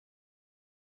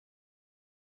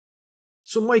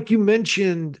So, Mike, you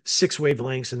mentioned 6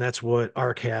 wavelengths, and that's what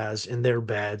ARC has in their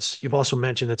beds. You've also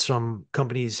mentioned that some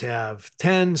companies have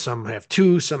 10, some have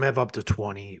 2, some have up to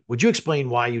 20. Would you explain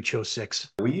why you chose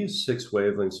 6? We use 6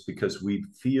 wavelengths because we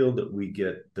feel that we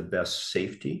get the best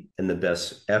safety and the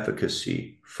best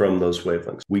efficacy from those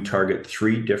wavelengths. We target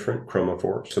 3 different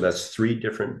chromophores, so that's 3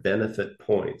 different benefit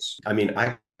points. I mean,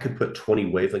 I could put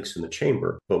 20 wavelengths in the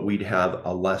chamber, but we'd have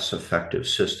a less effective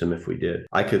system if we did.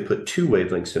 I could put 2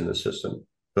 wavelengths in the system,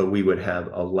 but we would have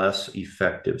a less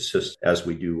effective system as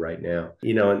we do right now.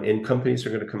 And companies are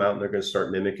going to come out and they're going to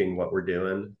start mimicking what we're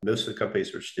doing. Most of the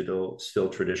companies are still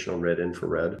traditional red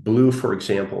infrared. Blue, for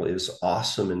example, is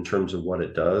awesome in terms of what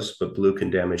it does, but blue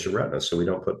can damage the retina, so we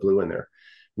don't put blue in there.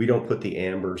 We don't put the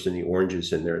ambers and the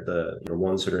oranges in there, the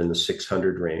ones that are in the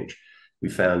 600 range. We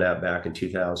found out back in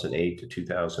 2008 to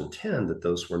 2010 that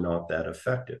those were not that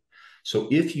effective. So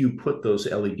if you put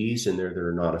those LEDs in there that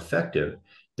are not effective,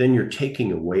 then you're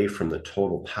taking away from the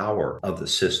total power of the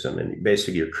system. And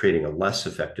basically, you're creating a less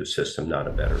effective system, not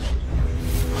a better system.